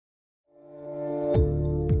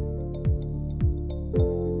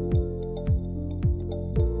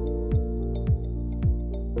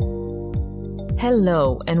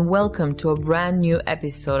Hello and welcome to a brand new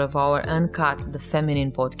episode of our Uncut, the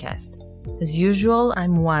Feminine podcast. As usual,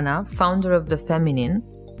 I'm Wana, founder of The Feminine,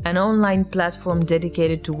 an online platform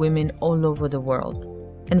dedicated to women all over the world.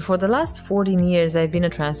 And for the last 14 years, I've been a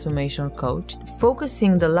transformational coach,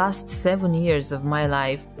 focusing the last 7 years of my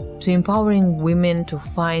life to empowering women to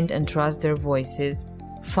find and trust their voices,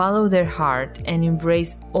 follow their heart, and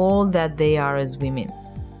embrace all that they are as women.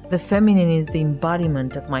 The Feminine is the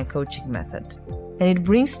embodiment of my coaching method, and it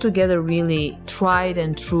brings together really tried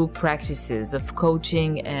and true practices of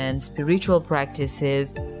coaching and spiritual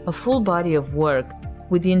practices, a full body of work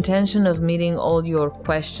with the intention of meeting all your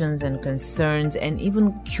questions and concerns and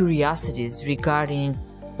even curiosities regarding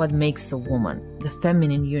what makes a woman, the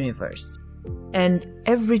feminine universe. And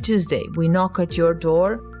every Tuesday, we knock at your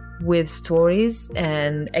door with stories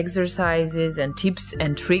and exercises and tips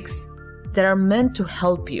and tricks that are meant to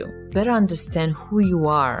help you better understand who you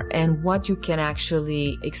are and what you can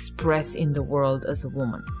actually express in the world as a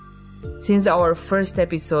woman. Since our first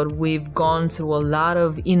episode, we've gone through a lot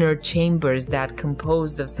of inner chambers that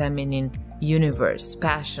compose the feminine universe: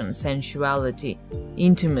 passion, sensuality,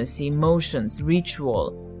 intimacy, emotions,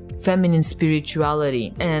 ritual, feminine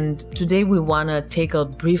spirituality. And today we want to take a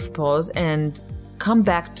brief pause and come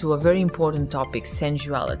back to a very important topic: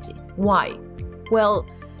 sensuality. Why? Well,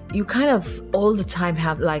 you kind of all the time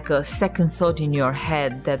have like a second thought in your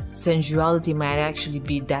head that sensuality might actually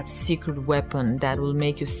be that secret weapon that will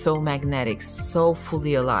make you so magnetic, so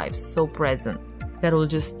fully alive, so present, that will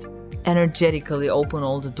just energetically open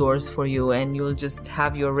all the doors for you and you'll just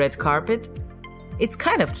have your red carpet. It's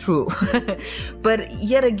kind of true. But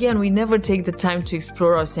yet again, we never take the time to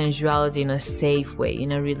explore our sensuality in a safe way,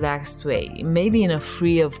 in a relaxed way, maybe in a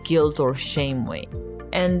free of guilt or shame way.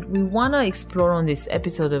 And we want to explore on this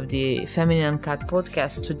episode of the Feminine Uncut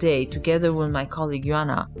podcast today, together with my colleague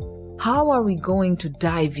Joanna, how are we going to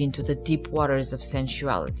dive into the deep waters of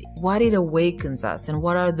sensuality? What it awakens us and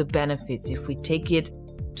what are the benefits if we take it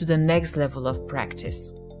to the next level of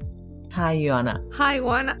practice? Hi, Joanna. Hi,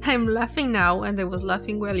 Juan. I'm laughing now, and I was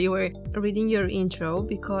laughing while you were reading your intro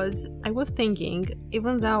because I was thinking,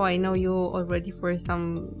 even though I know you already for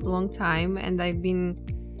some long time and I've been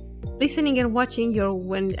listening and watching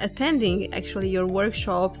when attending actually your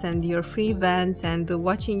workshops and your free events and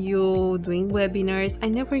watching you doing webinars, I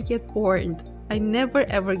never get bored. I never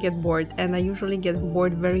ever get bored, and I usually get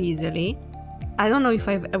bored very easily. I don't know if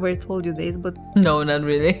I've ever told you this, but no, not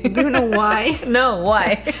really. Do you know why? No,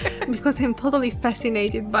 why? Because I'm totally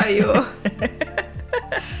fascinated by you.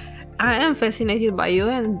 I am fascinated by you,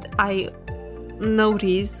 and I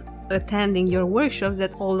notice attending your workshops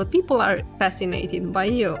that all the people are fascinated by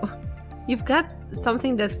you. You've got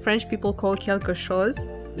something that French people call quelque chose.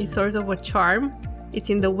 It's sort of a charm. It's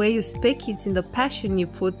in the way you speak, it's in the passion you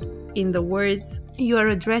put in the words you are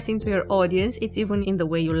addressing to your audience, it's even in the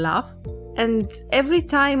way you laugh. And every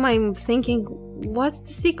time I'm thinking, what's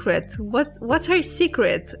the secret? What's her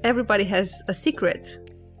secret? Everybody has a secret.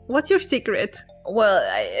 What's your secret? Well,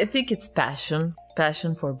 I think it's passion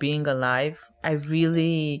for being alive. I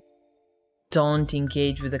really don't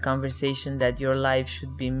engage with the conversation that your life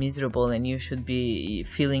should be miserable and you should be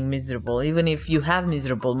feeling miserable, even if you have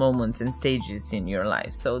miserable moments and stages in your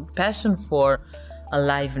life. So passion for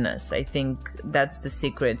aliveness, I think that's the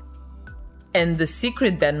secret. And the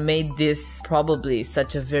secret that made this probably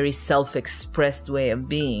such a very self-expressed way of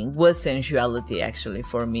being was sensuality, actually,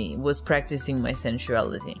 for me, was practicing my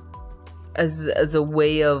sensuality as a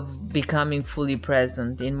way of becoming fully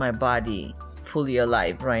present in my body, fully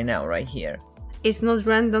alive right now, right here. It's not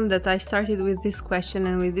random that I started with this question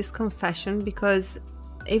and with this confession, because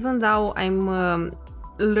even though I'm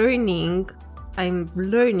learning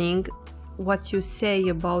what you say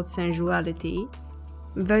about sensuality,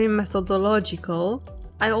 very methodological,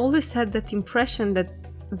 I always had that impression that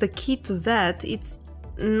the key to that, it's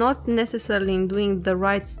not necessarily in doing the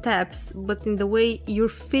right steps, but in the way you're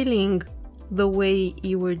feeling the way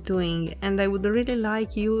you were doing. And I would really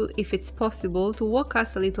like you, if it's possible, to walk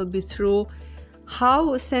us a little bit through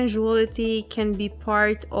how sensuality can be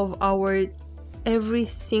part of our every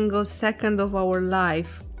single second of our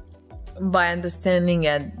life. By understanding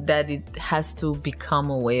that it has to become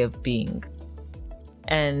a way of being.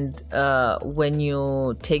 And when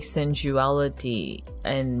you take sensuality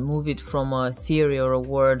and move it from a theory or a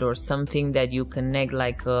word or something that you connect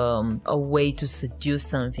like a way to seduce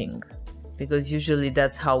something, because usually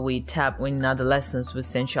that's how we tap in adolescence with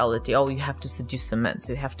sensuality. Oh, you have to seduce a man,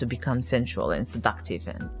 so you have to become sensual and seductive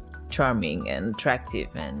and charming and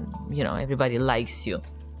attractive, and everybody likes you.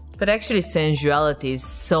 But actually sensuality is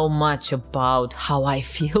so much about how I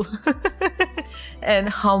feel. and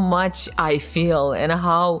how much I feel and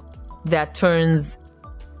how that turns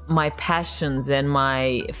my passions and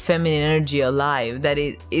my feminine energy alive, that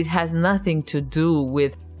it has nothing to do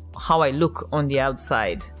with how I look on the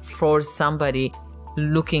outside for somebody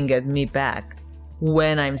looking at me back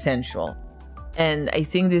when I'm sensual. And I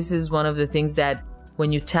think this is one of the things that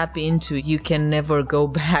when you tap into, you can never go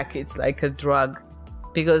back. It's like a drug,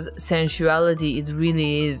 because sensuality, it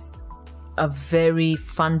really is a very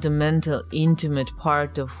fundamental, intimate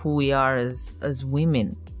part of who we are as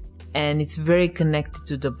women. And it's very connected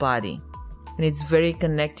to the body. And it's very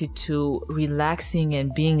connected to relaxing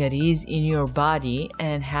and being at ease in your body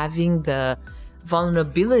and having the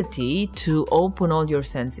vulnerability to open all your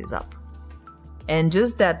senses up. And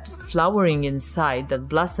just that flowering inside, that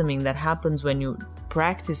blossoming that happens when you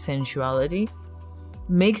practice sensuality,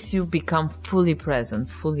 makes you become fully present,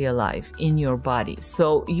 fully alive in your body.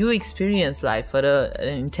 So you experience life at an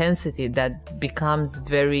intensity that becomes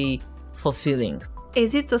very fulfilling.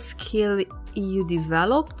 Is it a skill you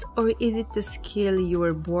developed, or is it a skill you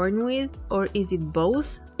were born with, or is it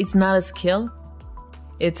both? It's not a skill.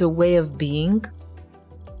 It's a way of being,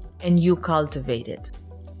 and you cultivate it.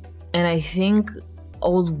 And I think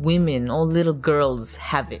all women, all little girls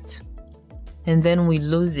have it. And then we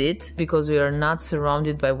lose it because we are not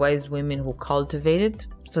surrounded by wise women who cultivate it,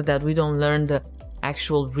 so that we don't learn the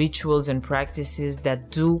actual rituals and practices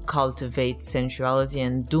that do cultivate sensuality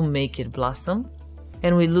and do make it blossom.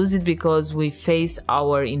 And we lose it because we face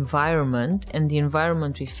our environment, and the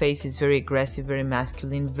environment we face is very aggressive, very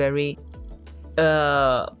masculine, very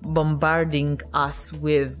bombarding us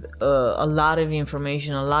with a lot of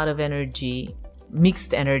information, a lot of energy,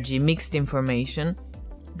 mixed information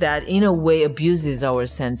that in a way abuses our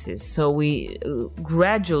senses. So we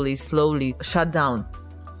gradually, slowly shut down,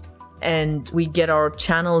 and we get our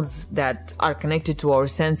channels that are connected to our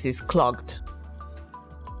senses clogged.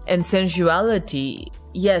 And sensuality,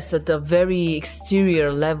 yes, at a very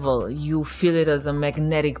exterior level, you feel it as a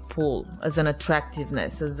magnetic pull, as an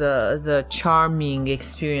attractiveness, as a charming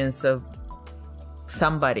experience of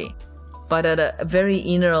somebody. But at a very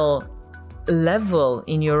inner level,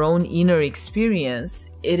 in your own inner experience,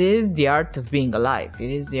 it is the art of being alive. It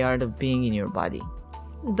is the art of being in your body.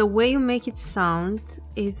 The way you make it sound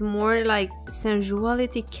is more like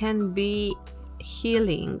sensuality can be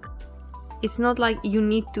healing. It's not like you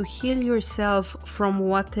need to heal yourself from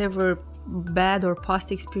whatever bad or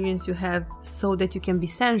past experience you have so that you can be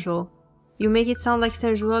sensual. You make it sound like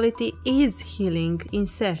sensuality is healing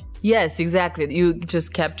instead. Yes, exactly. You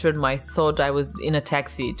just captured my thought. I was in a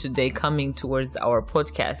taxi today coming towards our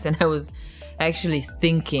podcast, and I was actually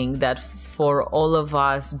thinking that for all of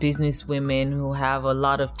us business women who have a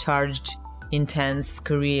lot of charged, intense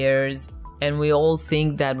careers, and we all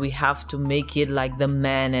think that we have to make it like the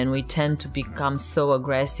man, and we tend to become so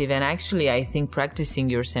aggressive. And actually, I think practicing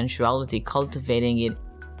your sensuality, cultivating it,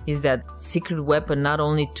 is that secret weapon, not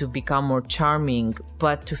only to become more charming,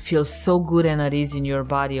 but to feel so good and at ease in your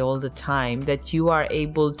body all the time that you are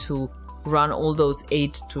able to run all those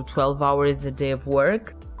 8 to 12 hours a day of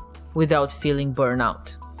work without feeling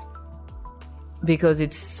burnout. Because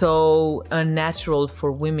it's so unnatural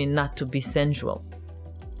for women not to be sensual.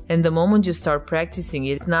 And the moment you start practicing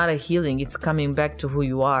it, it's not a healing, it's coming back to who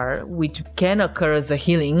you are, which can occur as a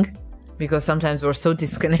healing, because sometimes we're so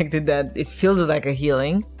disconnected that it feels like a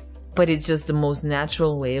healing, but it's just the most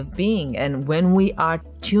natural way of being. And when we are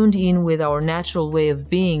tuned in with our natural way of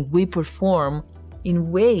being, we perform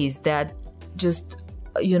in ways that just,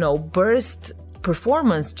 burst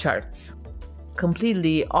performance charts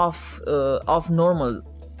completely off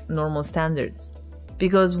normal standards.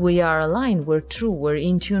 Because we are aligned, we're true, we're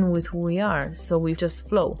in tune with who we are, so we just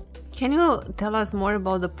flow. Can you tell us more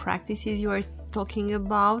about the practices you are talking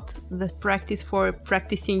about? The practice for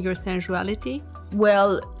practicing your sensuality?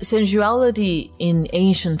 Well, sensuality in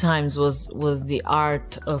ancient times was the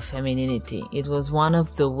art of femininity. It was one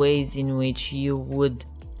of the ways in which you would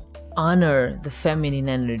honor the feminine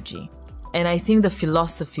energy. And I think the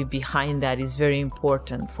philosophy behind that is very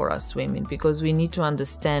important for us women, because we need to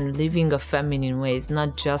understand living a feminine way is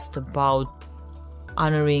not just about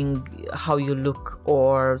honoring how you look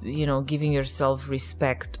or, giving yourself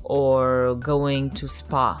respect or going to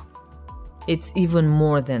spa. It's even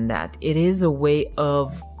more than that. It is a way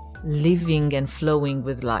of living and flowing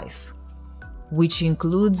with life, which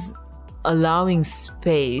includes allowing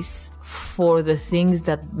space for the things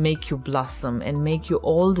that make you blossom and make you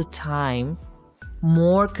all the time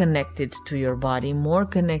more connected to your body, more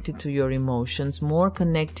connected to your emotions, more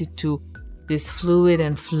connected to this fluid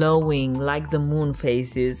and flowing, like the moon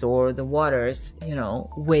phases or the waters,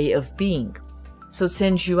 way of being. So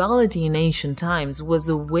sensuality in ancient times was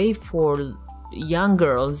a way for young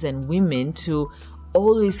girls and women to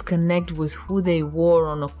always connect with who they were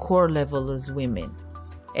on a core level as women.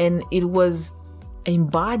 And it was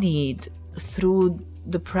embodied through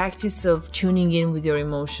the practice of tuning in with your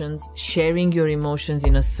emotions, sharing your emotions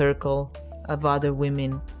in a circle of other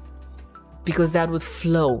women, because that would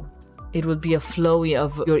flow. It would be a flow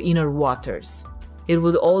of your inner waters. It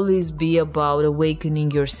would always be about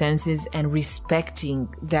awakening your senses and respecting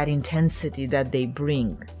that intensity that they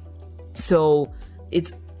bring. So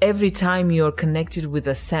it's every time you're connected with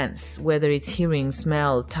a sense, whether it's hearing,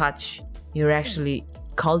 smell, touch, you're actually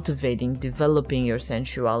cultivating, developing your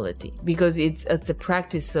sensuality, because it's a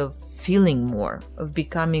practice of feeling more, of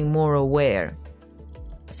becoming more aware.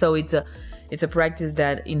 So it's a practice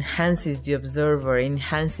that enhances the observer,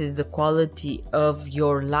 enhances the quality of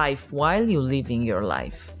your life while you're living your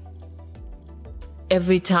life.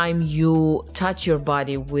 Every time you touch your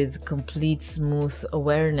body with complete smooth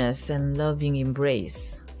awareness and loving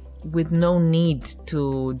embrace, with no need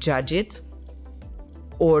to judge it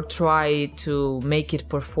or try to make it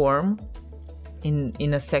perform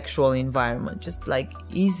in a sexual environment, just like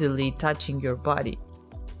easily touching your body.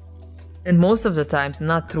 And most of the times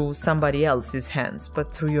not through somebody else's hands,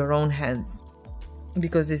 but through your own hands,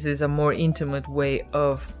 because this is a more intimate way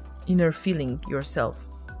of inner feeling yourself.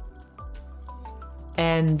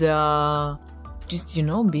 And just,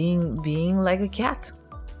 being like a cat,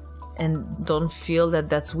 and don't feel that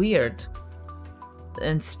that's weird,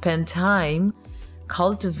 and spend time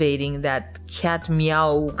cultivating that cat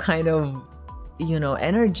meow kind of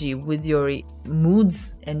energy with your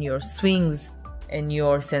moods and your swings and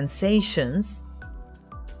your sensations,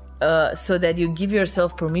 so that you give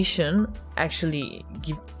yourself permission, actually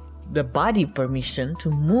give the body permission to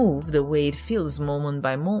move the way it feels moment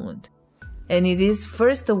by moment. And it is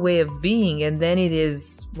first a way of being, and then it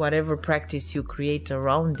is whatever practice you create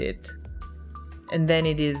around it. And then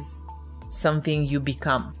it is something you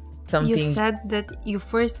become. You said that you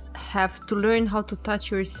first have to learn how to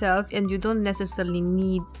touch yourself, and you don't necessarily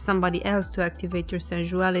need somebody else to activate your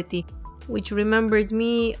sensuality, which remembered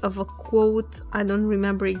me of a quote. I don't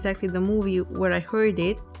remember exactly the movie where I heard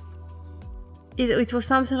it. It was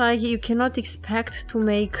something like, you cannot expect to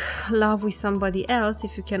make love with somebody else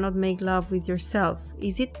if you cannot make love with yourself.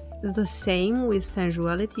 Is it the same with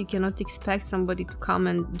sensuality? You cannot expect somebody to come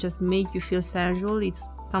and just make you feel sensual. It's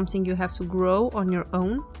something you have to grow on your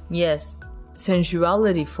own. Yes,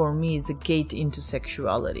 sensuality for me is a gate into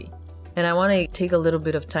sexuality. And I want to take a little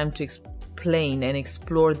bit of time to explain and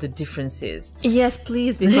explore the differences. Yes,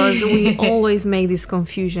 please, because we always make this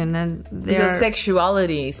confusion. And because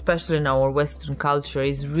sexuality, especially in our Western culture,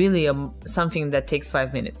 is really something that takes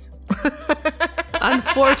 5 minutes.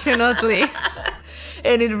 Unfortunately.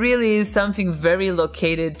 And it really is something very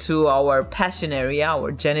located to our passion area,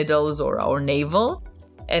 our genitals or our navel.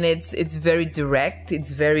 And it's very direct,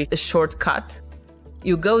 it's very a shortcut.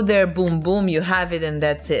 You go there, boom, boom, you have it, and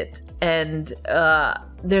that's it. And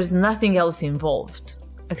there's nothing else involved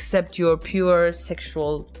except your pure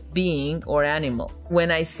sexual being or animal.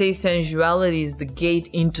 When I say sensuality is the gate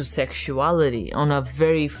into sexuality on a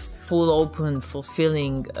very full, open,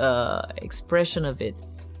 fulfilling expression of it,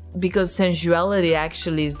 because sensuality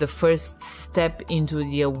actually is the first step into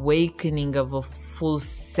the awakening of a full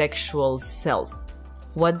sexual self.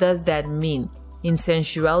 What does that mean? In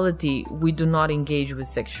sensuality, we do not engage with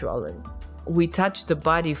sexuality. We touch the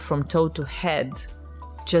body from toe to head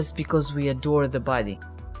just because we adore the body,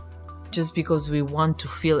 just because we want to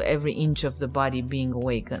feel every inch of the body being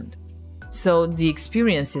awakened. So the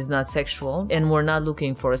experience is not sexual, and we're not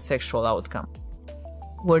looking for a sexual outcome.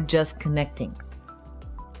 We're just connecting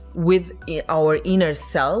with our inner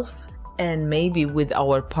self and maybe with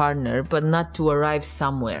our partner, but not to arrive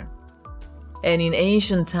somewhere. And in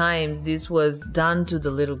ancient times, this was done to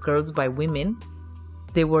the little girls by women.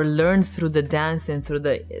 They were learned through the dance and through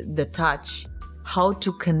the touch how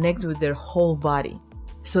to connect with their whole body,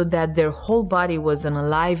 so that their whole body was an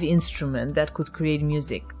alive instrument that could create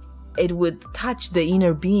music. It would touch the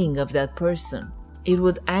inner being of that person. It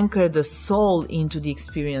would anchor the soul into the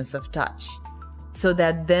experience of touch, so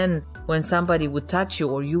that then when somebody would touch you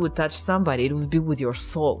or you would touch somebody, it would be with your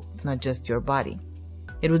soul, not just your body.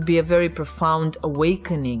 It would be a very profound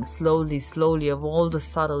awakening, slowly, of all the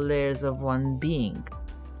subtle layers of one being,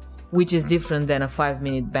 which is different than a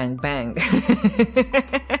 5-minute bang bang,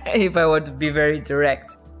 if I were to be very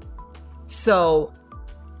direct. So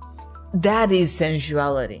that is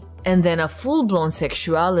sensuality. And then a full-blown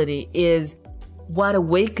sexuality is what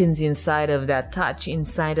awakens inside of that touch,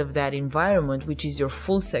 inside of that environment, which is your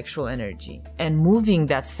full sexual energy. And moving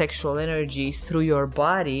that sexual energy through your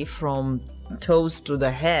body from toes to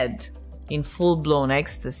the head in full-blown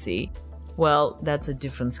ecstasy, well, that's a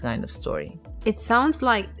different kind of story. It sounds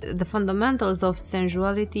like the fundamentals of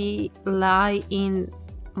sensuality lie in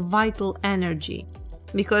vital energy.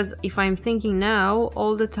 Because if I'm thinking now,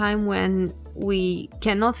 all the time when we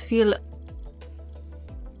cannot feel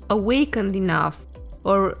awakened enough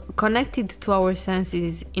or connected to our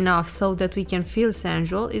senses enough so that we can feel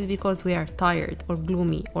sensual, is because we are tired or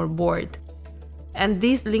gloomy or bored. And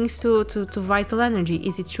this links to vital energy.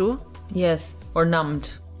 Is it true? Yes, or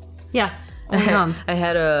numbed. Yeah, or numbed. I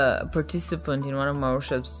had a participant in one of my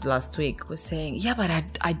workshops last week was saying, yeah, but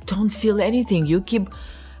I don't feel anything. You keep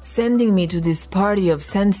sending me to this party of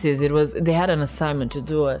senses. They had an assignment to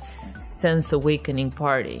do a sense awakening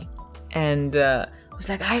party. And I was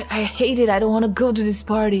like, I hate it. I don't want to go to this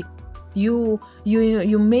party. You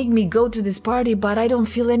make me go to this party, but I don't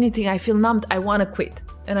feel anything. I feel numbed. I want to quit.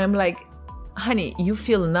 And I'm like, honey, you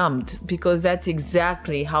feel numbed because that's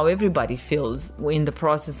exactly how everybody feels in the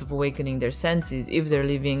process of awakening their senses if they're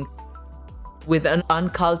living with an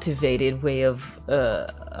uncultivated way of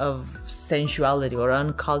sensuality or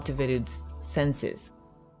uncultivated senses.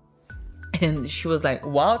 And she was like,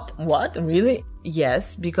 what? Really?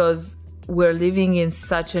 Yes, because we're living in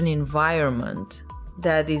such an environment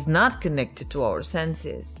that is not connected to our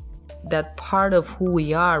senses. That part of who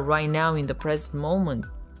we are right now in the present moment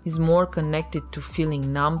is more connected to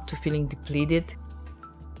feeling numb, to feeling depleted,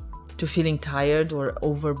 to feeling tired or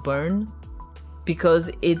overburned, because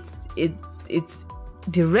it's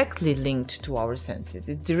directly linked to our senses.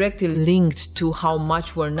 It's directly linked to how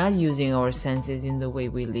much we're not using our senses in the way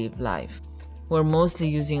we live life. We're mostly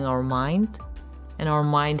using our mind, and our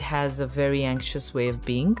mind has a very anxious way of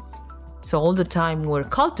being. So all the time we're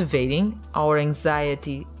cultivating our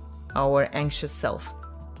anxiety, our anxious self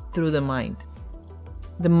through the mind.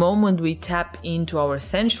 The moment we tap into our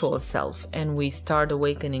sensual self and we start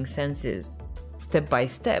awakening senses step by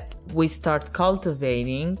step, we start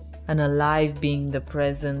cultivating an alive being, the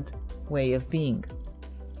present way of being.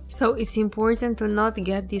 So it's important to not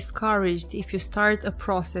get discouraged if you start a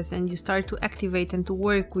process and you start to activate and to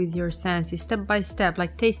work with your senses step by step,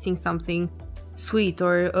 like tasting something sweet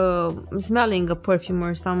or smelling a perfume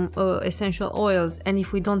or some essential oils, and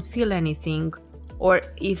if we don't feel anything, or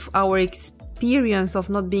if our experience of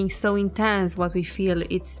not being so intense what we feel,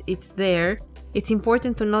 it's there, it's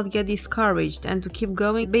important to not get discouraged and to keep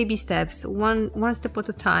going, baby steps, one step at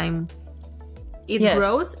a time. It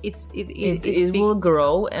grows, it will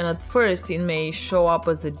grow, and at first it may show up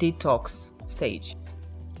as a detox stage.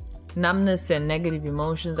 Numbness and negative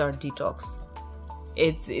emotions are detox.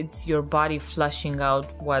 It's your body flushing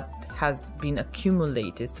out what has been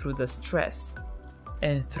accumulated through the stress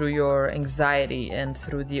and through your anxiety and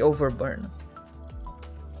through the overburn.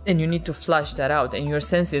 And you need to flush that out, and your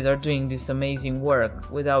senses are doing this amazing work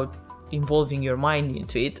without involving your mind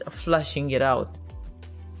into it, flushing it out.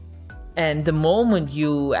 And the moment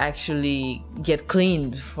you actually get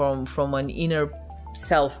cleaned from an inner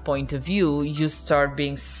self point of view, you start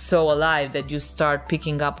being so alive that you start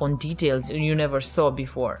picking up on details you never saw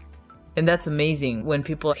before. And that's amazing. When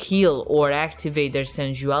people heal or activate their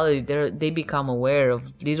sensuality, they become aware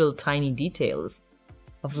of little tiny details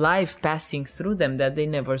of life passing through them that they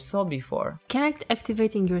never saw before. Can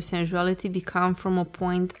activating your sensuality become from a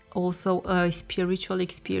point also a spiritual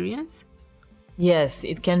experience? Yes,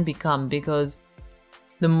 it can become, because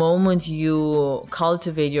the moment you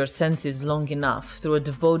cultivate your senses long enough through a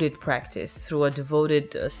devoted practice, through a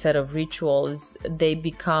devoted set of rituals, they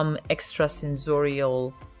become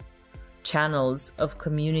extrasensorial channels of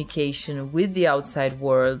communication with the outside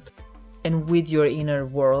world and with your inner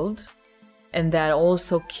world. And that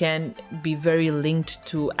also can be very linked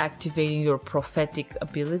to activating your prophetic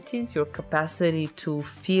abilities, your capacity to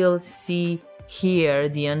feel, see, hear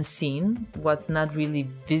the unseen, what's not really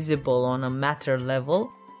visible on a matter level.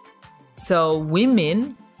 So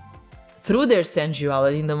women, through their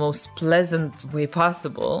sensuality in the most pleasant way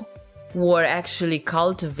possible, were actually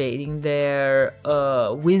cultivating their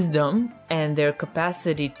wisdom and their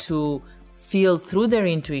capacity to feel through their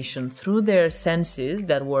intuition, through their senses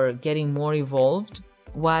that were getting more evolved,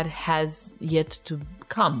 what has yet to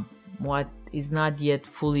come, what is not yet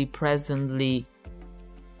fully presently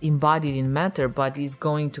embodied in matter, but is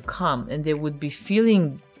going to come. And they would be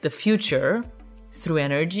feeling the future through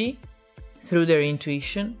energy, through their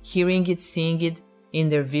intuition, hearing it, seeing it in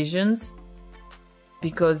their visions,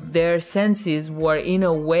 because their senses were in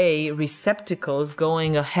a way receptacles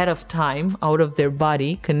going ahead of time out of their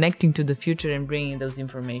body, connecting to the future and bringing those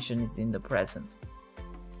informations in the present.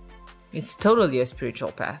 It's totally a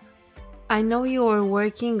spiritual path. I know you are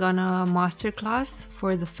working on a masterclass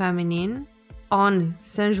for the feminine on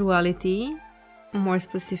sensuality, more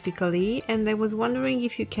specifically, and I was wondering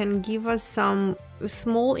if you can give us some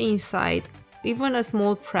small insight, even a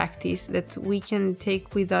small practice that we can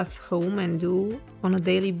take with us home and do on a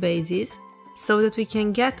daily basis, so that we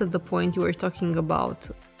can get to the point you were talking about,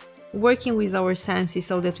 working with our senses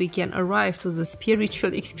so that we can arrive to the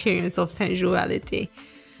spiritual experience of sensuality.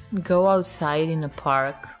 Go outside in a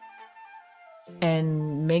park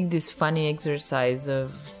and make this funny exercise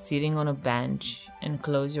of sitting on a bench and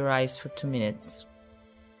close your eyes for 2 minutes,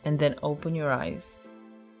 and then open your eyes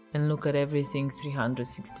and look at everything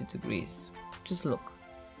 360 degrees. Just look,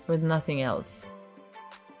 with nothing else.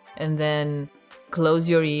 And then close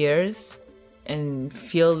your ears and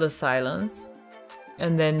feel the silence,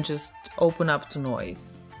 and then just open up to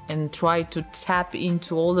noise and try to tap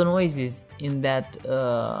into all the noises in that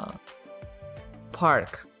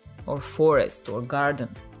park or forest or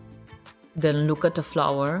garden. Then look at a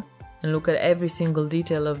flower and look at every single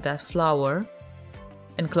detail of that flower,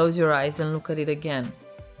 and close your eyes and look at it again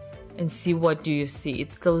and see what do you see.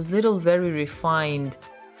 It's those little very refined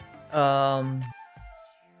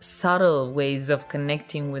subtle ways of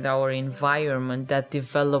connecting with our environment that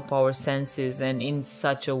develop our senses and in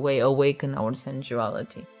such a way awaken our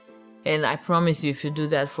sensuality. And I promise you, if you do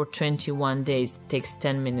that for 21 days, it takes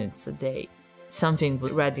 10 minutes a day, something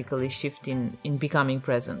will radically shift in becoming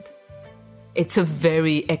present. It's a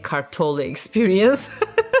very Eckhart Tolle experience.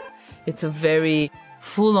 It's a very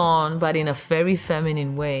full-on, but in a very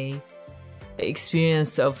feminine way,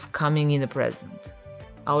 experience of coming in the present,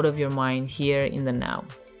 out of your mind, here in the now.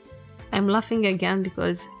 I'm laughing again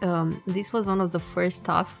because this was one of the first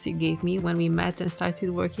tasks you gave me when we met and started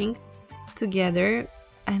working together.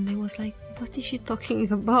 And I was like, what is she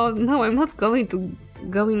talking about? No, I'm not going to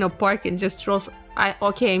go in a park and just stroll.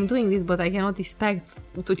 Okay, I'm doing this, but I cannot expect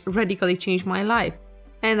to radically change my life.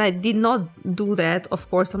 And I did not do that, of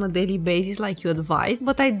course, on a daily basis like you advised,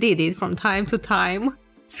 but I did it from time to time,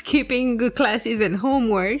 skipping classes and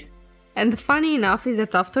homeworks. And funny enough is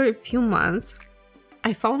that after a few months,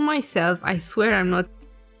 I found myself, I swear I'm not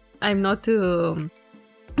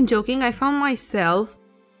joking, I found myself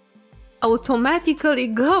automatically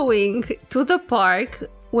going to the park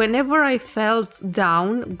whenever I felt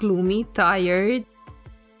down, gloomy, tired,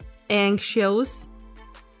 anxious,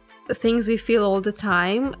 things we feel all the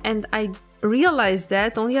time. And I realized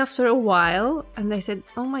that only after a while, and I said,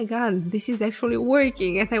 oh my god, this is actually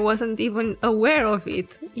working, and I wasn't even aware of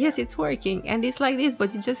it. Yes, it's working, and it's like this,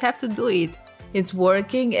 but you just have to do it. It's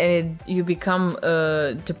working, and you become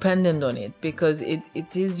dependent on it, because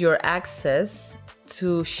it is your access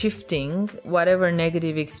to shifting whatever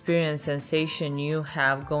negative experience, sensation you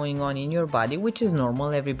have going on in your body, which is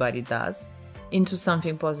normal, everybody does, into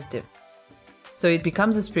something positive. So it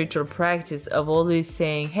becomes a spiritual practice of always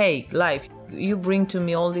saying, hey, life, you bring to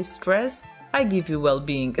me all this stress, I give you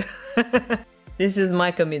well-being. This is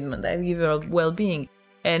my commitment, I give you well-being.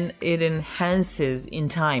 And it enhances in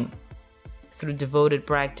time, through devoted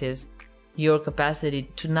practice, your capacity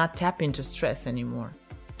to not tap into stress anymore,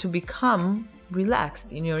 to become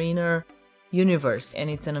relaxed in your inner universe. And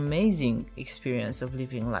it's an amazing experience of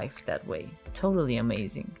living life that way. Totally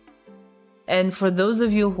amazing. And for those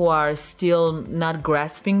of you who are still not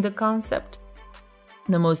grasping the concept,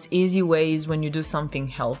 the most easy way is when you do something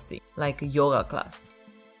healthy, like a yoga class,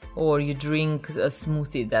 or you drink a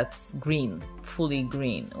smoothie that's green, fully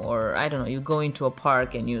green, or I don't know, you go into a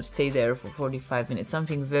park and you stay there for 45 minutes,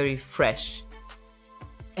 something very fresh,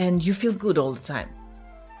 and you feel good all the time.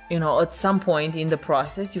 You know, at some point in the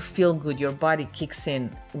process, you feel good, your body kicks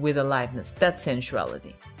in with aliveness. That's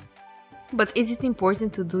sensuality. But is it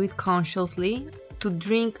important to do it consciously? To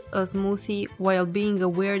drink a smoothie while being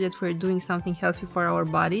aware that we're doing something healthy for our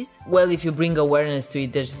bodies? Well, if you bring awareness to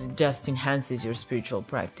it, that just enhances your spiritual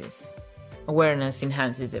practice. Awareness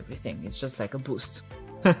enhances everything. It's just like a boost.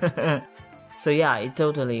 So yeah, it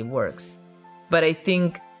totally works. But I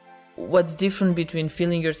think what's different between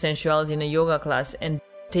feeling your sensuality in a yoga class and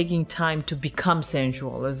taking time to become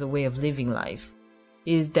sensual as a way of living life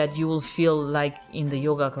is that you will feel like in the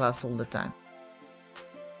yoga class all the time,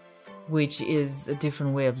 which is a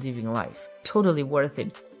different way of living life. Totally worth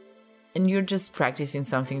it. And you're just practicing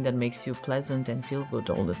something that makes you pleasant and feel good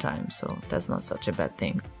all the time. So that's not such a bad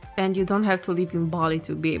thing. And you don't have to live in Bali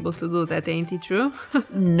to be able to do that, ain't it true?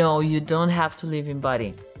 No, you don't have to live in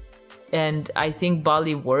Bali. And I think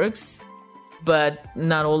Bali works but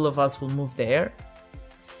not all of us will move there.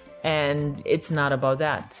 And it's not about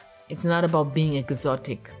that. It's not about being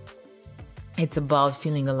exotic. It's about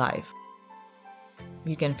feeling alive.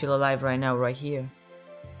 You can feel alive right now, right here.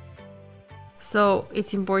 So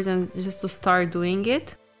it's important just to start doing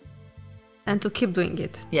it and to keep doing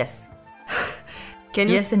it. Yes.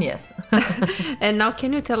 Yes and yes. And now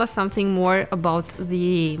can you tell us something more about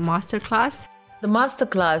the masterclass? The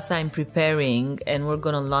masterclass I'm preparing, and we're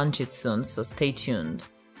going to launch it soon, so stay tuned.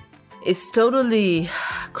 It's totally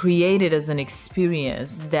created as an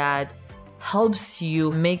experience that helps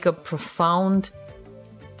you make a profound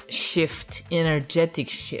shift, energetic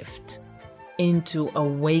shift into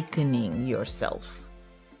awakening yourself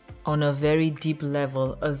on a very deep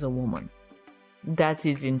level as a woman. That's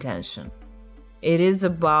its intention. It is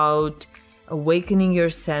about awakening your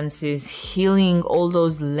senses, healing all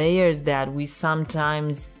those layers that we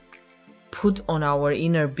sometimes put on our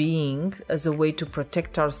inner being as a way to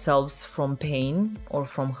protect ourselves from pain or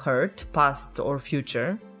from hurt, past or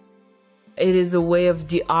future. It is a way of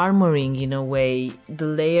de-armoring, in a way, the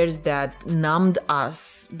layers that numbed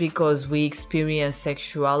us because we experienced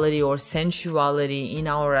sexuality or sensuality in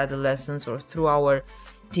our adolescence or through our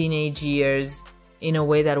teenage years in a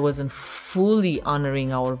way that wasn't fully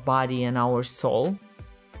honoring our body and our soul.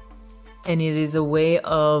 And it is a way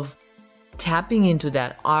of tapping into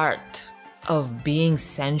that art of being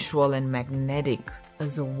sensual and magnetic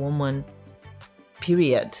as a woman,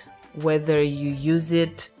 period. Whether you use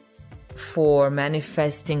it for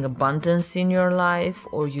manifesting abundance in your life,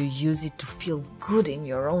 or you use it to feel good in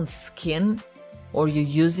your own skin, or you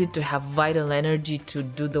use it to have vital energy to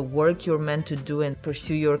do the work you're meant to do and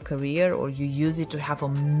pursue your career, or you use it to have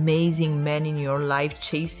amazing men in your life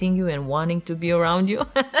chasing you and wanting to be around you.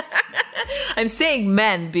 I'm saying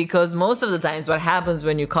men because most of the times what happens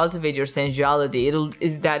when you cultivate your sensuality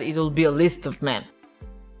it'll be a list of men.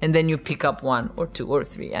 And then you pick up one or two or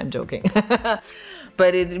three. I'm joking.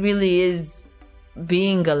 But it really is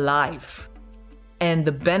being alive, and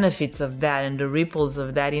the benefits of that and the ripples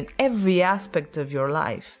of that in every aspect of your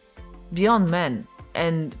life, beyond men,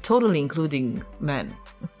 and totally including men.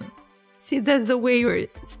 See, that's the way you're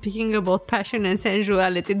speaking about passion and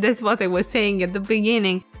sensuality. That's what I was saying at the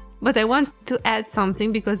beginning. But I want to add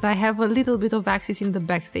something because I have a little bit of access in the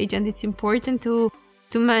backstage, and it's important to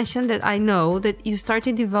mention that I know that you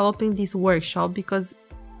started developing this workshop because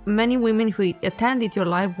many women who attended your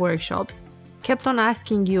live workshops kept on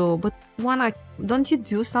asking you, but Juana, don't you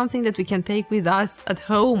do something that we can take with us at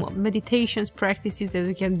home? Meditations, practices that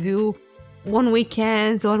we can do on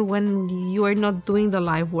weekends or when you are not doing the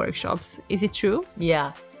live workshops. Is it true?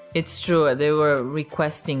 Yeah, it's true. They were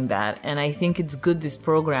requesting that. And I think it's good, this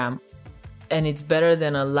program. And it's better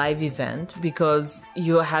than a live event because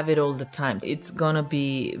you have it all the time. It's gonna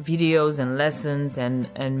be videos and lessons and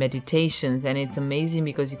meditations. And it's amazing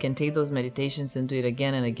because you can take those meditations and do it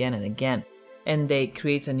again and again and again. And they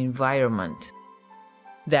create an environment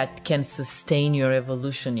that can sustain your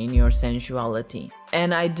evolution in your sensuality.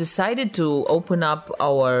 And I decided to open up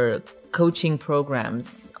our coaching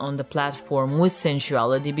programs on the platform with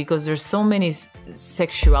sensuality because there's so many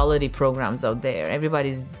sexuality programs out there.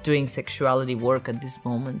 Everybody's doing sexuality work at this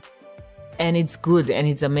moment. And it's good and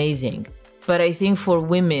it's amazing. But I think for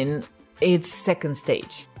women, it's second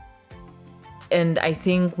stage. And I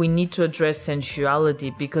think we need to address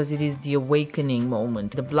sensuality because it is the awakening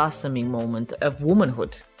moment, the blossoming moment of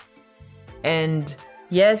womanhood. And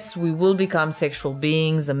yes, we will become sexual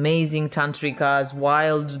beings, amazing tantrikas,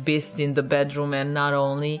 wild beasts in the bedroom, and not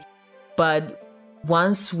only. But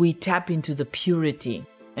once we tap into the purity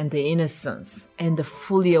and the innocence and the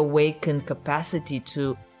fully awakened capacity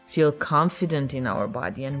to feel confident in our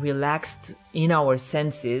body and relaxed in our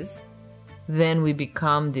senses, then we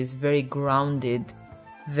become this very grounded,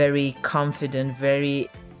 very confident, very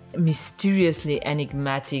mysteriously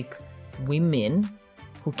enigmatic women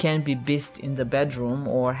who can be beasts in the bedroom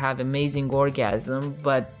or have amazing orgasm,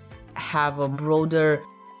 but have a broader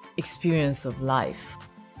experience of life.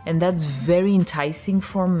 And that's very enticing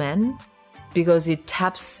for men because it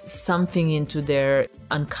taps something into their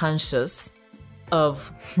unconscious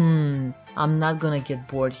of, I'm not gonna get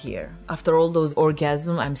bored here. After all those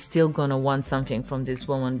orgasms, I'm still gonna want something from this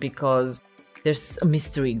woman because there's a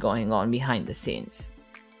mystery going on behind the scenes.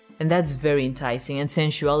 And that's very enticing, and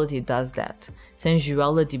sensuality does that.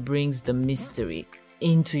 Sensuality brings the mystery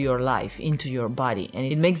into your life, into your body, and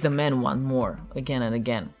it makes the men want more again and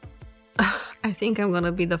again. I think I'm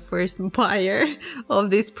gonna be the first buyer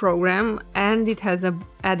of this program, and it has an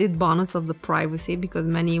added bonus of the privacy because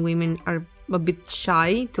many women are a bit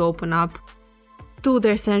shy to open up to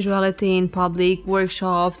their sensuality in public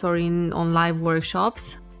workshops or on live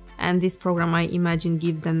workshops. And this program, I imagine,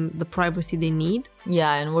 gives them the privacy they need.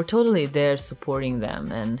 Yeah, and we're totally there supporting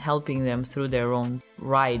them and helping them through their own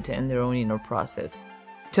ride and their own inner process.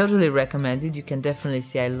 Totally recommended. You can definitely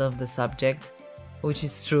see I love the subject, which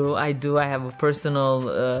is true. I do. I have a personal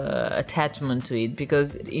attachment to it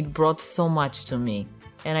because it brought so much to me.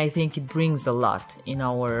 And I think it brings a lot in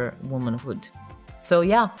our womanhood. So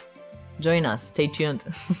yeah, join us. Stay tuned.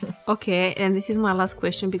 Okay, and this is my last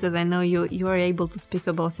question because I know you are able to speak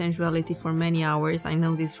about sensuality for many hours. I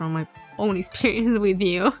know this from my own experience with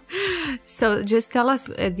you. So just tell us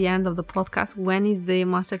at the end of the podcast, when is the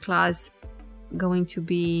masterclass going to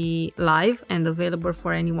be live and available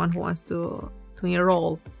for anyone who wants to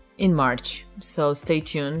enroll? In March. So stay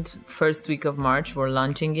tuned. First week of March, we're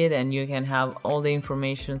launching it and you can have all the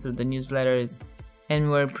information through the newsletters.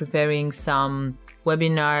 And we're preparing some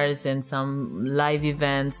webinars and some live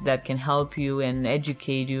events that can help you and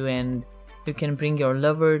educate you, and you can bring your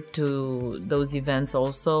lover to those events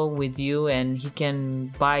also with you and he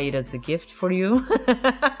can buy it as a gift for you.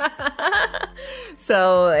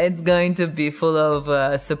 So it's going to be full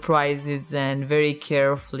of surprises and very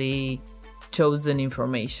carefully chosen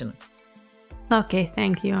information. Okay,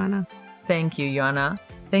 thank you, Anna. Thank you, Joanna.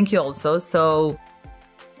 Thank you also. So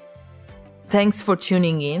thanks for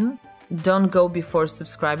tuning in. Don't go before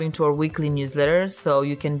subscribing to our weekly newsletter so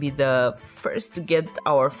you can be the first to get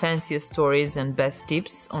our fanciest stories and best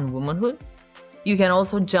tips on womanhood. You can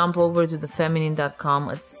also jump over to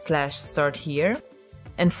thefeminine.com/start here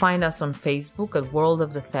and find us on Facebook at World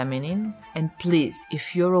of the Feminine. And please,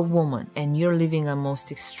 if you're a woman and you're living a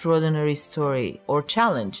most extraordinary story or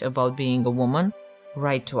challenge about being a woman,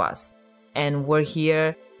 write to us. And we're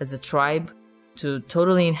here as a tribe to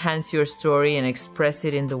totally enhance your story and express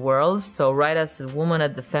it in the world. So write us at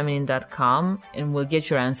woman@thefeminine.com and we'll get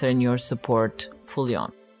your answer and your support fully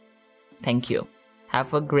on. Thank you.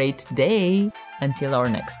 Have a great day until our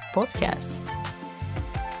next podcast.